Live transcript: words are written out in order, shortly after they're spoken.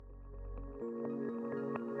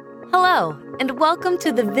Hello, and welcome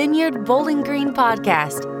to the Vineyard Bowling Green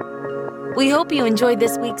podcast. We hope you enjoyed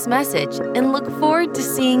this week's message and look forward to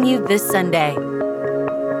seeing you this Sunday.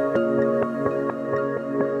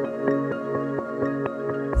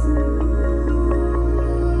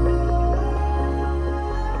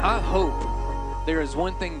 I hope there is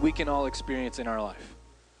one thing we can all experience in our life.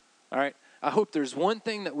 All right? I hope there's one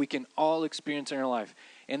thing that we can all experience in our life,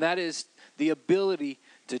 and that is the ability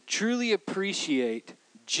to truly appreciate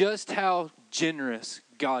just how generous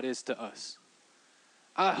God is to us.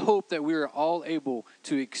 I hope that we are all able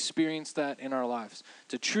to experience that in our lives,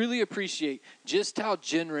 to truly appreciate just how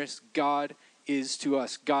generous God is to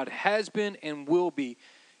us. God has been and will be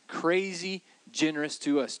crazy generous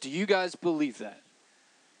to us. Do you guys believe that?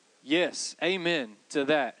 Yes, amen to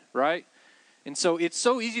that, right? And so it's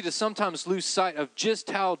so easy to sometimes lose sight of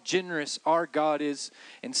just how generous our God is.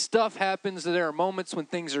 And stuff happens. There are moments when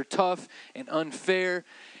things are tough and unfair,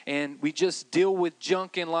 and we just deal with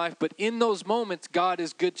junk in life. But in those moments, God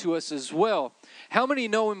is good to us as well. How many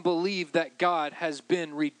know and believe that God has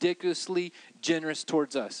been ridiculously generous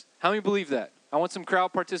towards us? How many believe that? I want some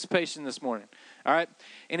crowd participation this morning. All right?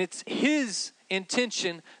 And it's His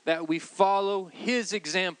intention that we follow His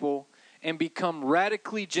example and become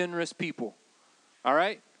radically generous people. All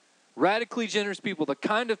right? Radically generous people, the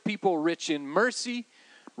kind of people rich in mercy,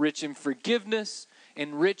 rich in forgiveness,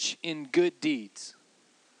 and rich in good deeds.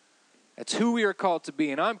 That's who we are called to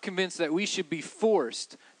be. And I'm convinced that we should be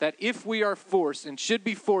forced, that if we are forced and should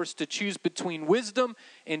be forced to choose between wisdom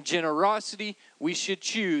and generosity, we should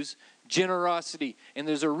choose generosity. And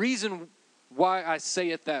there's a reason why I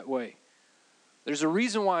say it that way. There's a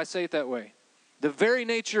reason why I say it that way. The very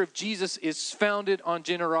nature of Jesus is founded on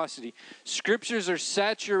generosity. Scriptures are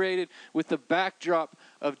saturated with the backdrop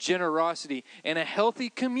of generosity, and a healthy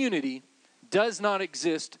community does not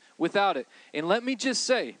exist without it. And let me just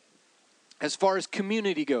say, as far as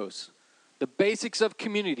community goes, the basics of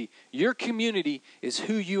community, your community is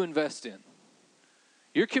who you invest in.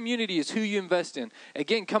 Your community is who you invest in.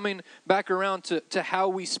 Again, coming back around to how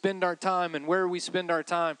we spend our time and where we spend our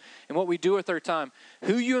time and what we do with our time.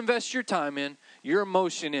 Who you invest your time in, your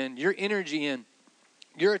emotion in, your energy in,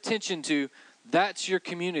 your attention to, that's your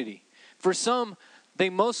community. For some, they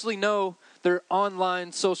mostly know their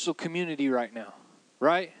online social community right now,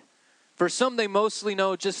 right? For some, they mostly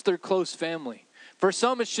know just their close family. For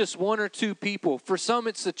some, it's just one or two people. For some,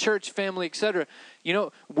 it's the church family, etc. You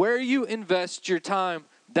know, where you invest your time,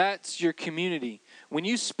 that's your community. When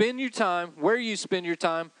you spend your time, where you spend your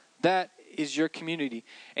time, that is your community.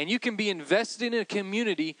 And you can be invested in a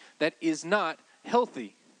community that is not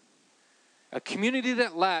healthy. A community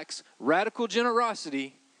that lacks radical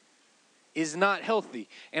generosity is not healthy.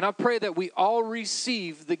 And I pray that we all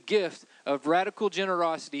receive the gift of radical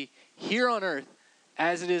generosity here on earth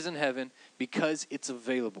as it is in heaven, because it's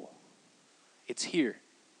available. It's here.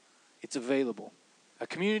 It's available. A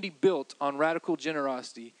community built on radical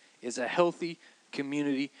generosity is a healthy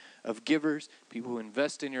community of givers, people who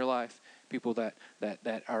invest in your life, people that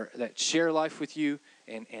share life with you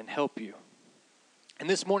and help you. And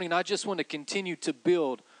this morning, I just want to continue to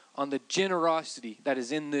build on the generosity that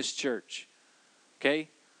is in this church. Okay?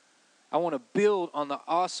 I want to build on the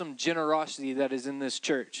awesome generosity that is in this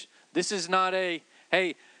church. This is not a,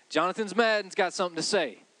 hey, Jonathan's mad and's got something to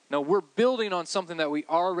say. No, we're building on something that we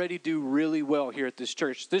already do really well here at this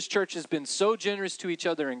church. This church has been so generous to each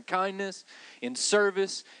other in kindness, in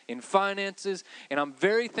service, in finances, and I'm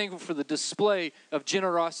very thankful for the display of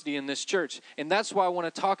generosity in this church. And that's why I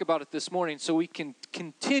want to talk about it this morning, so we can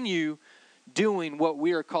continue doing what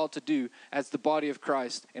we are called to do as the body of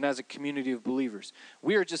Christ and as a community of believers.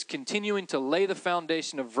 We are just continuing to lay the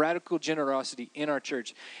foundation of radical generosity in our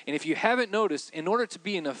church. And if you haven't noticed, in order to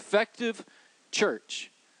be an effective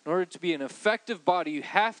church, in order to be an effective body, you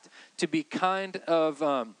have to be kind of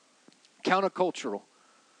countercultural.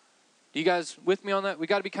 You guys with me on that? We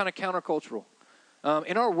got to be kind of countercultural.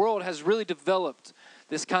 And our world has really developed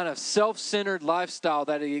this kind of self-centered lifestyle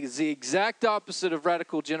that is the exact opposite of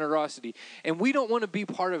radical generosity. And we don't want to be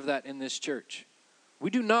part of that in this church. We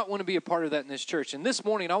do not want to be a part of that in this church. And this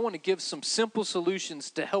morning, I want to give some simple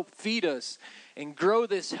solutions to help feed us and grow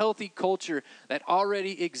this healthy culture that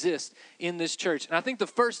already exists in this church. And I think the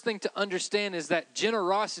first thing to understand is that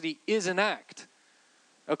generosity is an act.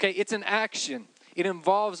 Okay, it's an action. It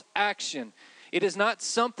involves action. It is not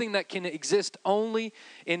something that can exist only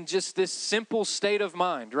in just this simple state of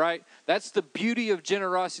mind, right? That's the beauty of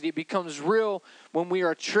generosity. It becomes real when we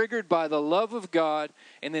are triggered by the love of God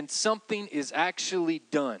and then something is actually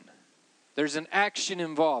done. There's an action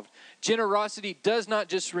involved. Generosity does not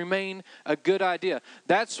just remain a good idea.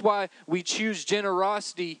 That's why we choose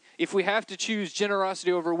generosity. If we have to choose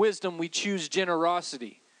generosity over wisdom, we choose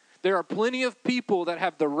generosity. There are plenty of people that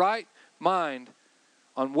have the right mind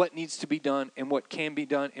on what needs to be done and what can be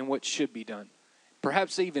done and what should be done.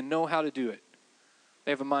 Perhaps they even know how to do it.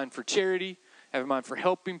 They have a mind for charity, have a mind for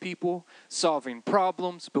helping people, solving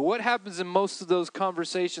problems. But what happens in most of those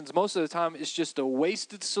conversations, most of the time, is just a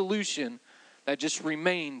wasted solution that just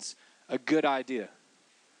remains a good idea.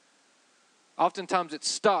 Oftentimes it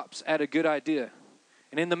stops at a good idea.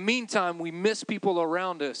 And in the meantime, we miss people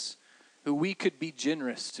around us who we could be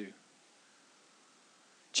generous to.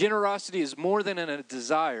 Generosity is more than a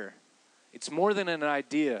desire. It's more than an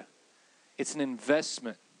idea. It's an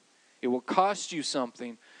investment. It will cost you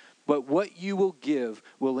something, but what you will give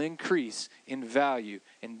will increase in value,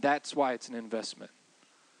 and that's why it's an investment.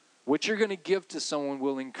 What you're going to give to someone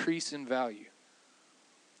will increase in value.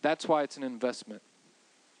 That's why it's an investment.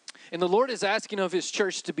 And the Lord is asking of His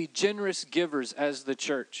church to be generous givers as the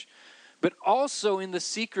church, but also in the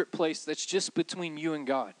secret place that's just between you and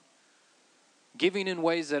God. Giving in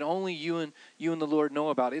ways that only you and the Lord know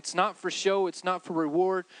about. It's not for show, it's not for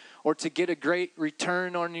reward or to get a great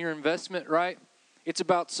return on your investment, right? It's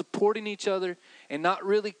about supporting each other and not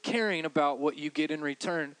really caring about what you get in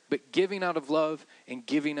return, but giving out of love and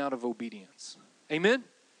giving out of obedience. Amen?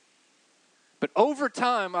 But over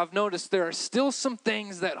time, I've noticed there are still some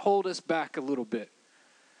things that hold us back a little bit.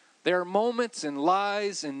 There are moments and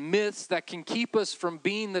lies and myths that can keep us from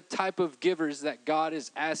being the type of givers that God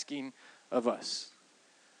is asking of us.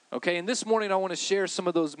 Okay, and this morning I want to share some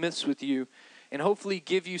of those myths with you and hopefully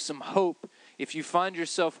give you some hope if you find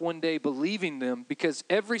yourself one day believing them, because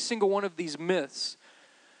every single one of these myths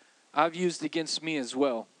I've used against me as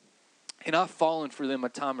well, and I've fallen for them a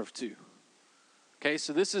time or two. Okay,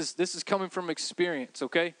 so this is coming from experience,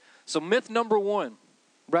 okay? So myth number one,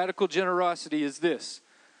 radical generosity, is this: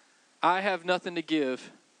 I have nothing to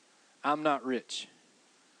give, I'm not rich.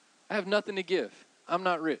 I have nothing to give, I'm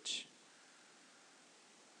not rich.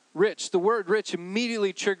 Rich, the word rich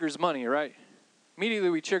immediately triggers money, right? Immediately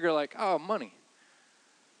we trigger like, oh, money.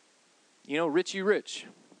 You know, Richie Rich.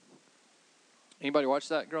 Anybody watch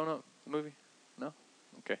that growing up, the movie? No?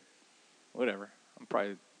 Okay. Whatever. I'm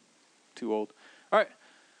probably too old. All right.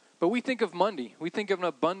 But we think of money. We think of an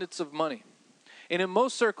abundance of money. And in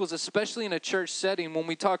most circles, especially in a church setting, when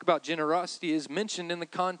we talk about generosity, is mentioned in the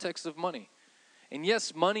context of money. And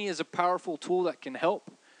yes, money is a powerful tool that can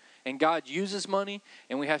help. And God uses money,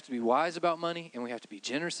 and we have to be wise about money, and we have to be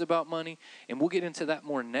generous about money. And we'll get into that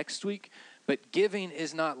more next week. But giving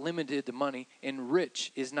is not limited to money, and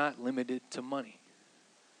rich is not limited to money.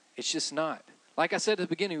 It's just not. Like I said at the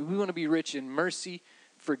beginning, we want to be rich in mercy,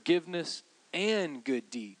 forgiveness, and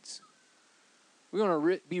good deeds. We want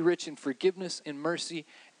to be rich in forgiveness and mercy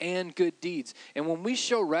and good deeds. And when we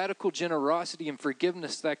show radical generosity and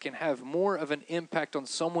forgiveness, that can have more of an impact on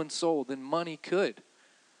someone's soul than money could.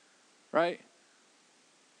 Right?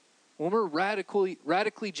 When we're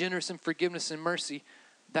radically generous in forgiveness and mercy,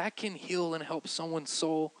 that can heal and help someone's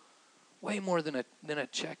soul way more than a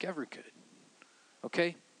check ever could.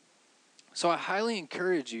 Okay? So I highly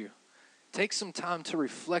encourage you, take some time to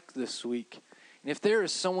reflect this week. And if there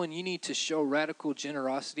is someone you need to show radical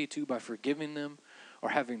generosity to by forgiving them or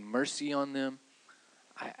having mercy on them,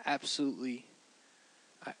 I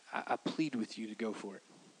plead with you to go for it.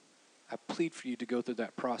 I plead for you to go through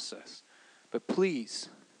that process. But please,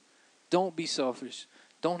 don't be selfish.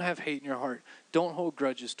 Don't have hate in your heart. Don't hold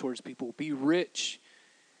grudges towards people. Be rich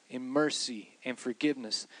in mercy and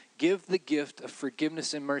forgiveness. Give the gift of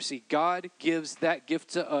forgiveness and mercy. God gives that gift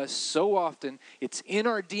to us so often. It's in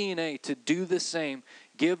our DNA to do the same.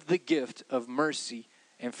 Give the gift of mercy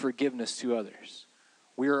and forgiveness to others.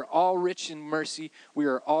 We are all rich in mercy. We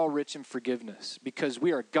are all rich in forgiveness because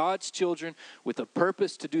we are God's children with a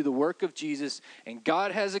purpose to do the work of Jesus. And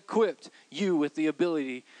God has equipped you with the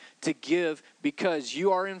ability to give because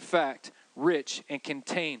you are in fact rich and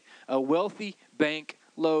contain a wealthy bank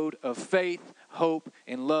load of faith, hope,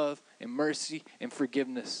 and love, and mercy, and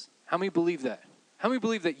forgiveness. How many believe that? How many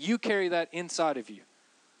believe that you carry that inside of you?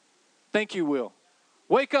 Thank you, Will.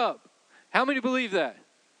 Wake up. How many believe that?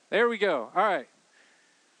 There we go. All right.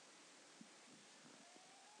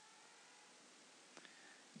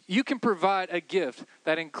 You can provide a gift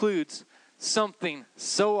that includes something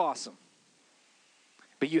so awesome.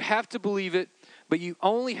 But you have to believe it, but you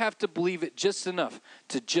only have to believe it just enough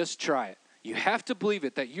to just try it. You have to believe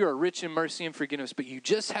it that you are rich in mercy and forgiveness, but you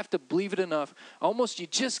just have to believe it enough. Almost you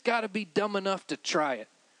just got to be dumb enough to try it.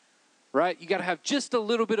 right? You got to have just a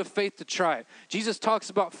little bit of faith to try it. Jesus talks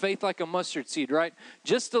about faith like a mustard seed, right?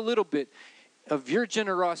 Just a little bit of your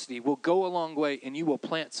generosity will go a long way, and you will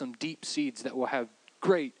plant some deep seeds that will have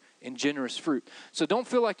great and generous fruit. So don't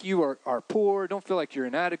feel like you are poor. Don't feel like you're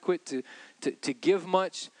inadequate to give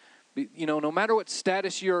much. You know, no matter what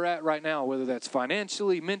status you're at right now, whether that's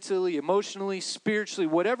financially, mentally, emotionally, spiritually,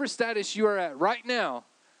 whatever status you are at right now,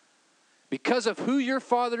 because of who your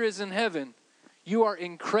Father is in heaven, you are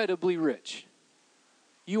incredibly rich.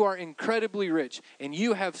 You are incredibly rich, and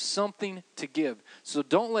you have something to give. So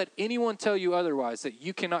don't let anyone tell you otherwise, that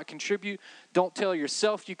you cannot contribute. Don't tell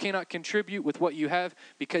yourself you cannot contribute with what you have,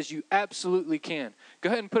 because you absolutely can. Go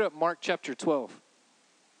ahead and put up Mark chapter 12.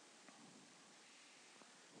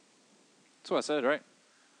 That's what I said, right?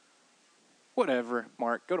 Whatever,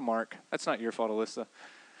 Mark. Go to Mark. That's not your fault, Alyssa.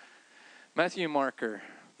 Matthew and Mark are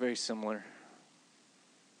very similar.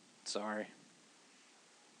 Sorry.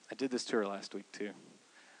 I did this to her last week too.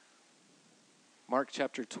 Mark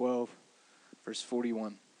chapter 12, verse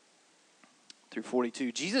 41 through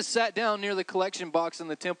 42. Jesus sat down near the collection box in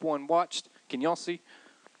the temple and watched. Can y'all see?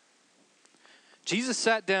 Jesus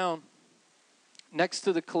sat down next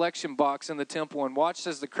to the collection box in the temple and watched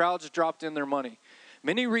as the crowds dropped in their money.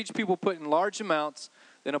 Many rich people put in large amounts.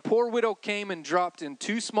 Then a poor widow came and dropped in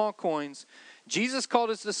 2 small coins. Jesus called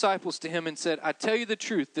his disciples to him and said, I tell you the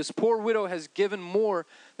truth, this poor widow has given more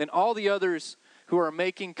than all the others who are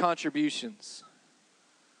making contributions.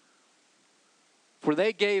 For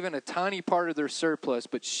they gave in a tiny part of their surplus,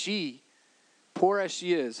 but she, poor as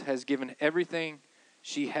she is, has given everything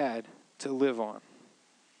she had to live on.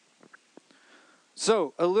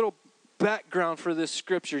 So, a little background for this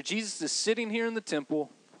scripture. Jesus is sitting here in the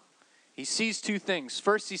temple. He sees 2 things.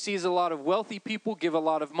 First, he sees a lot of wealthy people give a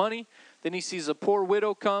lot of money. Then he sees a poor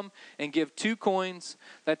widow come and give 2 coins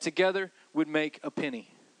that together would make a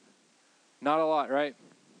penny. Not a lot, right?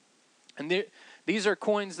 And these are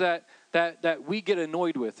coins that we get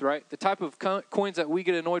annoyed with, right? The type of coins that we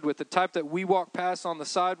get annoyed with, the type that we walk past on the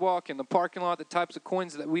sidewalk, in the parking lot, the types of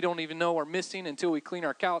coins that we don't even know are missing until we clean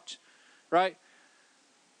our couch, right?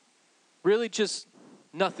 Really just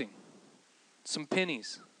nothing. Some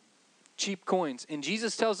pennies, cheap coins. And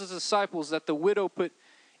Jesus tells his disciples that the widow put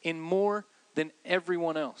in more than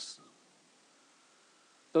everyone else.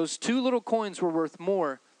 Those 2 little coins were worth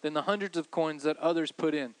more than the hundreds of coins that others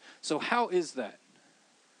put in. So how is that?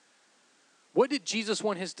 What did Jesus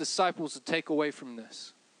want his disciples to take away from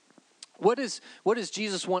this? What does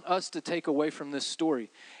Jesus want us to take away from this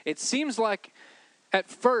story? It seems like at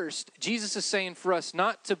first Jesus is saying for us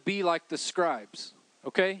not to be like the scribes,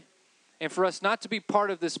 okay? And for us not to be part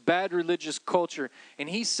of this bad religious culture. And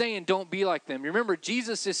he's saying don't be like them. Remember,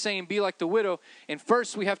 Jesus is saying be like the widow. And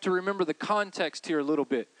first we have to remember the context here a little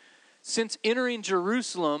bit. Since entering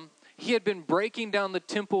Jerusalem, he had been breaking down the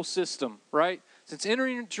temple system, right? Since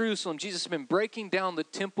entering Jerusalem, Jesus had been breaking down the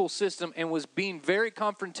temple system and was being very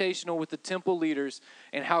confrontational with the temple leaders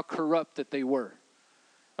and how corrupt that they were.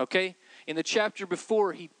 Okay? In the chapter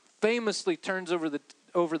before, he famously turns over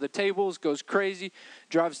the tables, goes crazy,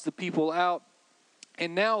 drives the people out.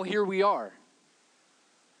 And now here we are.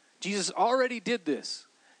 Jesus already did this.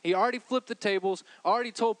 He already flipped the tables,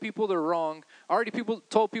 already told people they're wrong,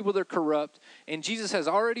 told people they're corrupt, and Jesus has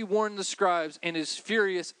already warned the scribes and is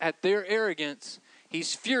furious at their arrogance.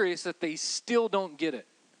 He's furious that they still don't get it.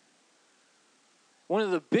 One of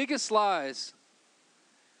the biggest lies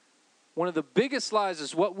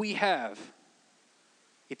is what we have.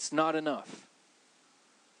 It's not enough.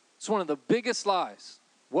 It's one of the biggest lies.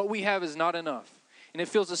 What we have is not enough. And it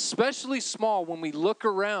feels especially small when we look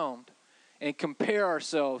around and compare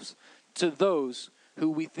ourselves to those who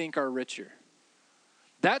we think are richer.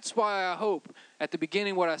 That's why I hope, at the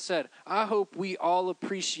beginning what I said, I hope we all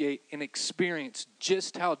appreciate and experience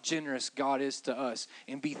just how generous God is to us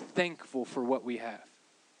and be thankful for what we have.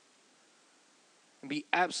 And be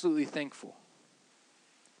absolutely thankful.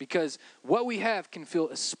 Because what we have can feel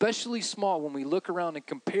especially small when we look around and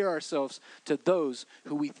compare ourselves to those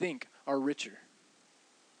who we think are richer.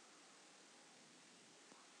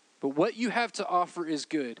 But what you have to offer is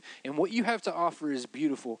good, and what you have to offer is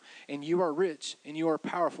beautiful, and you are rich, and you are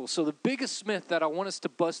powerful. So the biggest myth that I want us to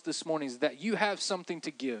bust this morning is that you have something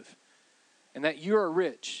to give, and that you are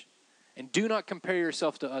rich, and do not compare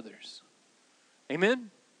yourself to others.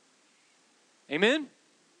 Amen? Amen?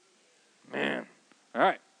 Man. All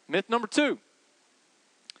right. Myth number 2.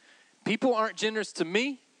 People aren't generous to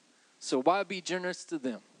me, so why be generous to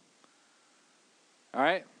them? All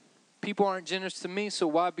right? People aren't generous to me, so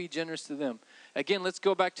why be generous to them? Again, let's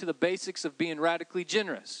go back to the basics of being radically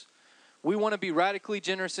generous. We want to be radically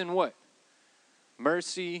generous in what?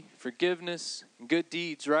 mercy, forgiveness, and good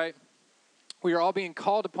deeds, right? We are all being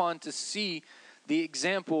called upon to see the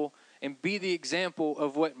example and be the example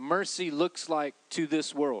of what mercy looks like to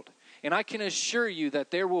this world. And I can assure you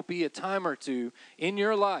that there will be a time or two in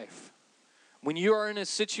your life when you are in a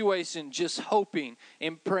situation just hoping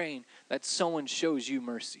and praying that someone shows you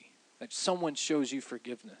mercy, that someone shows you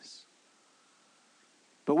forgiveness.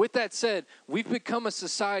 But with that said, we've become a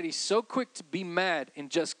society so quick to be mad and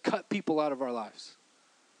just cut people out of our lives.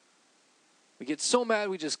 We get so mad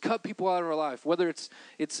we just cut people out of our life, whether it's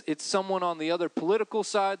someone on the other political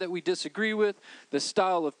side that we disagree with, the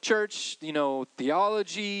style of church,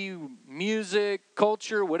 theology, music,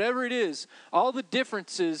 culture, whatever it is. All the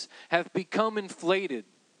differences have become inflated.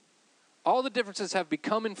 All the differences have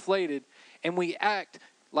become inflated, and we act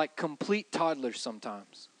like complete toddlers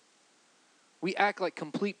sometimes. We act like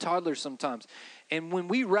complete toddlers sometimes. And when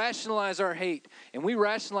we rationalize our hate and we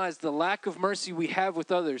rationalize the lack of mercy we have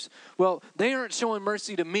with others, well, they aren't showing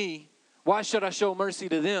mercy to me. Why should I show mercy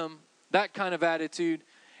to them? That kind of attitude.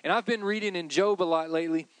 And I've been reading in Job a lot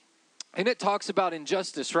lately, and it talks about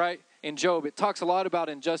injustice, right? In Job, it talks a lot about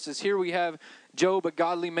injustice. Here we have Job, a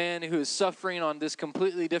godly man who is suffering on this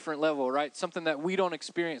completely different level, right? Something that we don't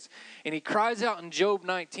experience. And he cries out in Job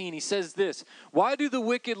 19, he says this, "Why do the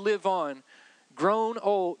wicked live on, grow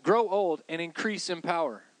old, and increase in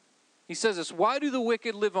power?" He says this, "Why do the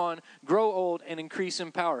wicked live on, grow old, and increase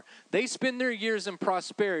in power? They spend their years in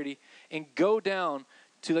prosperity and go down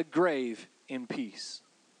to the grave in peace."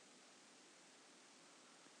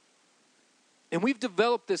 And we've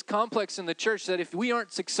developed this complex in the church that if we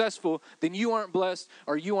aren't successful, then you aren't blessed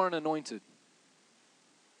or you aren't anointed.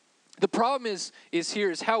 The problem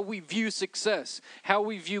is how we view success, how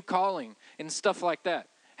we view calling and stuff like that,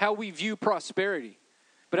 how we view prosperity.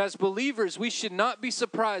 But as believers, we should not be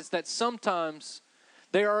surprised that sometimes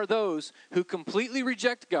there are those who completely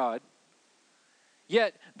reject God,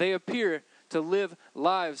 yet they appear to live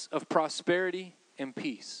lives of prosperity and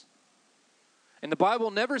peace. And the Bible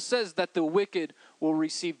never says that the wicked will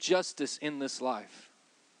receive justice in this life.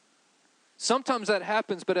 Sometimes that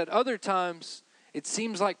happens, but at other times, it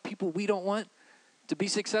seems like people we don't want to be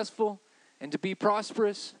successful and to be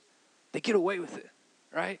prosperous, they get away with it,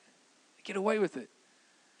 right? They get away with it.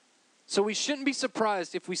 So we shouldn't be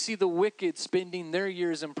surprised if we see the wicked spending their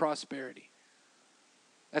years in prosperity.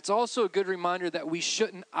 That's also a good reminder that we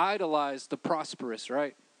shouldn't idolize the prosperous,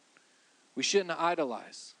 right? We shouldn't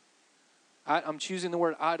idolize. I'm choosing the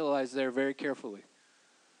word idolize there very carefully.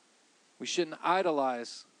 We shouldn't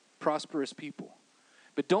idolize prosperous people.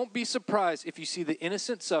 But don't be surprised if you see the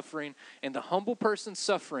innocent suffering and the humble person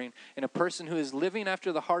suffering and a person who is living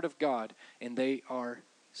after the heart of God and they are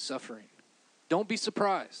suffering. Don't be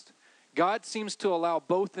surprised. God seems to allow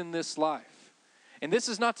both in this life. And this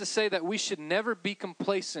is not to say that we should never be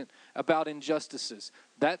complacent about injustices.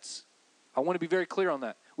 I want to be very clear on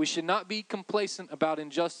that. We should not be complacent about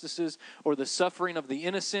injustices or the suffering of the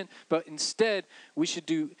innocent, but instead we should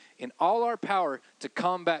do in all our power to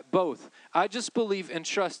combat both. I just believe and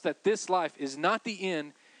trust that this life is not the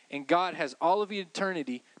end, and God has all of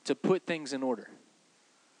eternity to put things in order.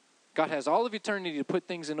 God has all of eternity to put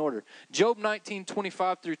things in order. Job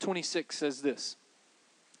 19:25-26 says this,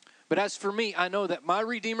 "But as for me, I know that my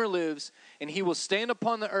Redeemer lives, and he will stand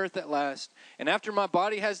upon the earth at last. And after my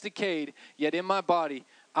body has decayed, yet in my body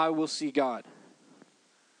I will see God."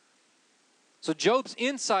 So Job's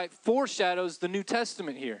insight foreshadows the New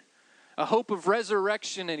Testament here. A hope of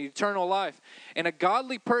resurrection and eternal life. And a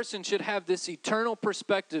godly person should have this eternal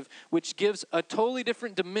perspective, which gives a totally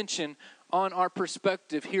different dimension on our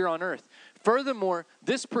perspective here on earth. Furthermore,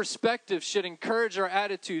 this perspective should encourage our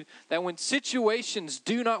attitude that when situations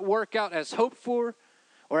do not work out as hoped for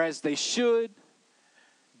or as they should,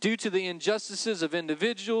 due to the injustices of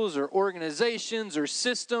individuals or organizations or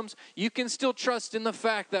systems, you can still trust in the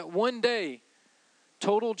fact that one day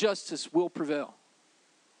total justice will prevail.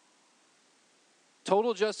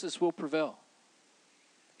 Total justice will prevail.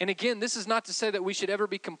 And again, this is not to say that we should ever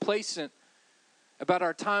be complacent about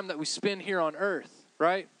our time that we spend here on earth,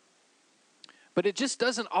 right? But it just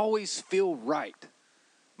doesn't always feel right.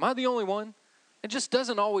 Am I the only one? It just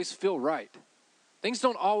doesn't always feel right. Things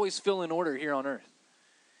don't always feel in order here on earth.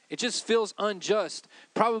 It just feels unjust,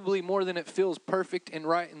 probably more than it feels perfect and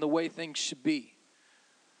right in the way things should be.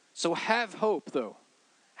 So have hope, though.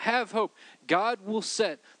 Have hope. God will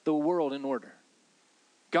set the world in order.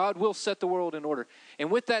 God will set the world in order. And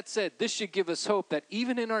with that said, this should give us hope that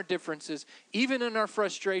even in our differences, even in our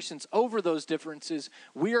frustrations over those differences,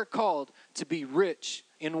 we are called to be rich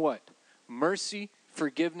in what? Mercy,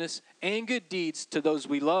 forgiveness, and good deeds to those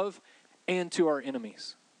we love and to our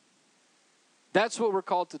enemies. That's what we're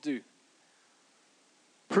called to do.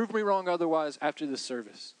 Prove me wrong otherwise after this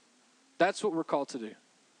service. That's what we're called to do.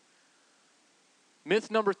 Myth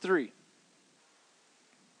number 3.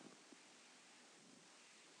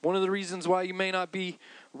 One of the reasons why you may not be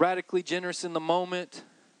radically generous in the moment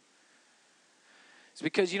is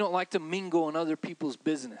because you don't like to mingle in other people's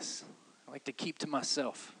business. I like to keep to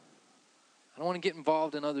myself. I don't want to get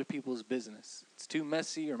involved in other people's business. It's too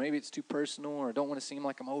messy, or maybe it's too personal, or I don't want to seem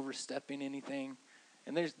like I'm overstepping anything.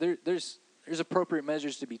 And there's appropriate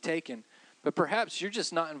measures to be taken. But perhaps you're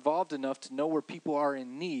just not involved enough to know where people are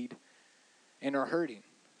in need and are hurting.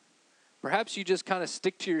 Perhaps you just kind of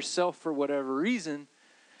stick to yourself for whatever reason.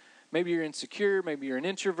 Maybe you're insecure. Maybe you're an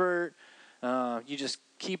introvert. You just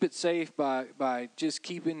keep it safe by just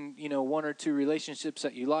keeping, one or two relationships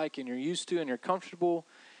that you like and you're used to and you're comfortable.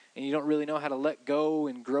 And you don't really know how to let go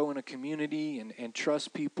and grow in a community and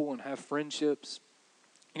trust people and have friendships.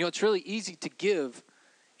 It's really easy to give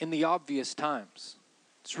in the obvious times.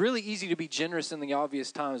 It's really easy to be generous in the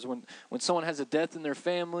obvious times when someone has a death in their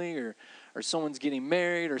family or someone's getting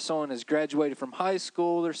married or someone has graduated from high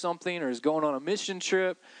school or something or is going on a mission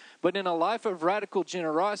trip. But in a life of radical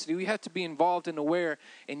generosity, we have to be involved and aware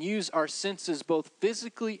and use our senses both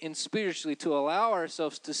physically and spiritually to allow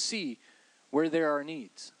ourselves to see where there are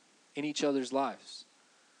needs in each other's lives.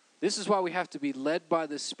 This is why we have to be led by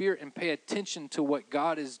the Spirit and pay attention to what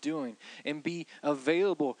God is doing and be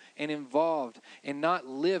available and involved and not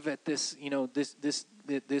live at this,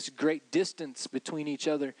 this great distance between each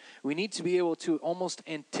other. We need to be able to almost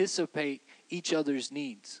anticipate each other's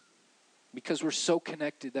needs because we're so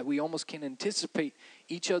connected that we almost can anticipate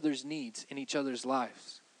each other's needs in each other's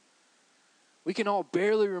lives. We can all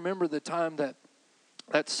barely remember the time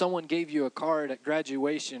that someone gave you a card at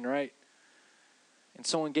graduation, right? And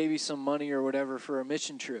someone gave you some money or whatever for a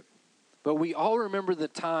mission trip. But we all remember the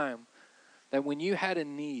time that when you had a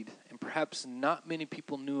need and perhaps not many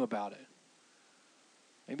people knew about it.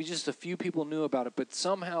 Maybe just a few people knew about it, but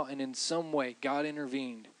somehow and in some way God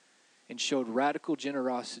intervened and showed radical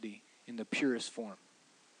generosity in the purest form.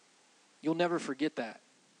 You'll never forget that.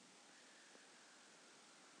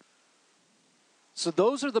 So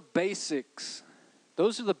those are the basics.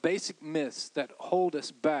 Those are the basic myths that hold us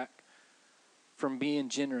back from being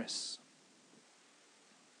generous.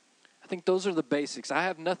 I think those are the basics. I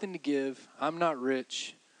have nothing to give. I'm not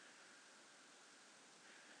rich.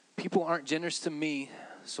 People aren't generous to me,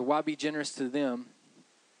 so why be generous to them?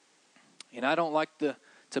 And I don't like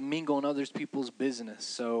to mingle in other people's business,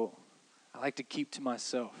 so I like to keep to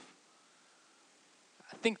myself.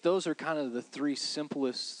 I think those are kind of the 3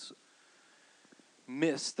 simplest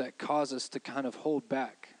myths that cause us to kind of hold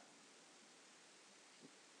back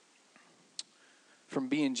from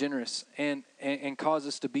being generous and cause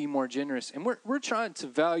us to be more generous. And we're trying to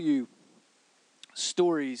value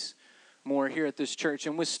stories more here at this church.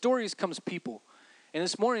 And with stories comes people. And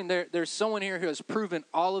this morning there's someone here who has proven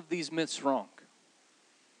all of these myths wrong.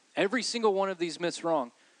 Every single one of these myths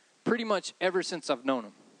wrong, pretty much ever since I've known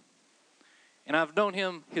him. And I've known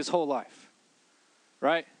him his whole life,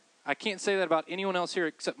 right? I can't say that about anyone else here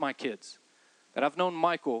except my kids. That I've known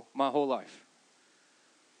Michael my whole life.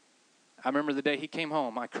 I remember the day he came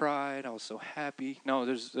home. I cried. I was so happy. No,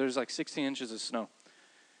 there's like 16 inches of snow.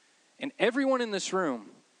 And everyone in this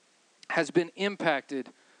room has been impacted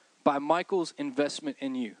by Michael's investment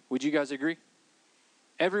in you. Would you guys agree?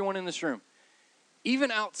 Everyone in this room.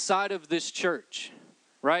 Even outside of this church,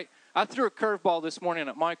 right? I threw a curveball this morning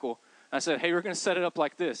at Michael. I said, hey, we're going to set it up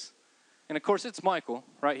like this. And, of course, it's Michael,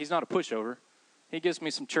 right? He's not a pushover. He gives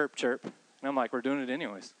me some chirp. And I'm like, we're doing it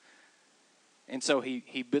anyways. And so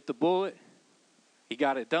he bit the bullet. He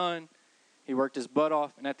got it done. He worked his butt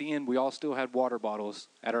off. And at the end, we all still had water bottles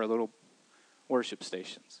at our little worship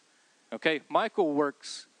stations. Okay? Michael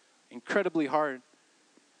works incredibly hard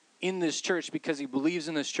in this church because he believes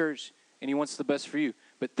in this church and he wants the best for you.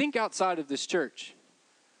 But think outside of this church.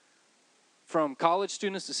 From college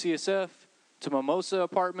students to CSF, to Mimosa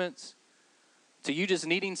Apartments, to you just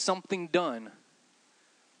needing something done,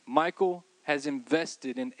 Michael has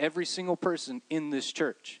invested in every single person in this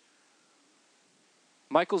church.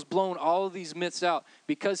 Michael's blown all of these myths out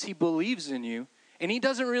because he believes in you, and he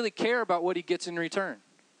doesn't really care about what he gets in return.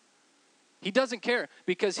 He doesn't care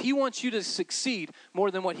because he wants you to succeed more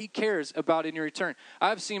than what he cares about in your return.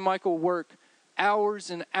 I've seen Michael work hours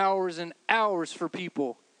and hours and hours for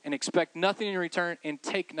people and expect nothing in return and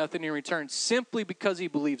take nothing in return simply because he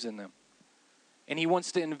believes in them. And he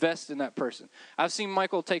wants to invest in that person. I've seen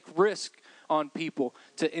Michael take risk on people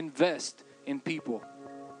to invest in people.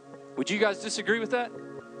 Would you guys disagree with that?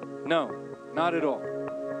 No, not at all.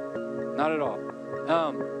 Not at all.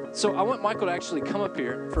 So I want Michael to actually come up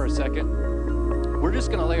here for a second. We're just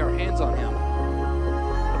going to lay our hands on him.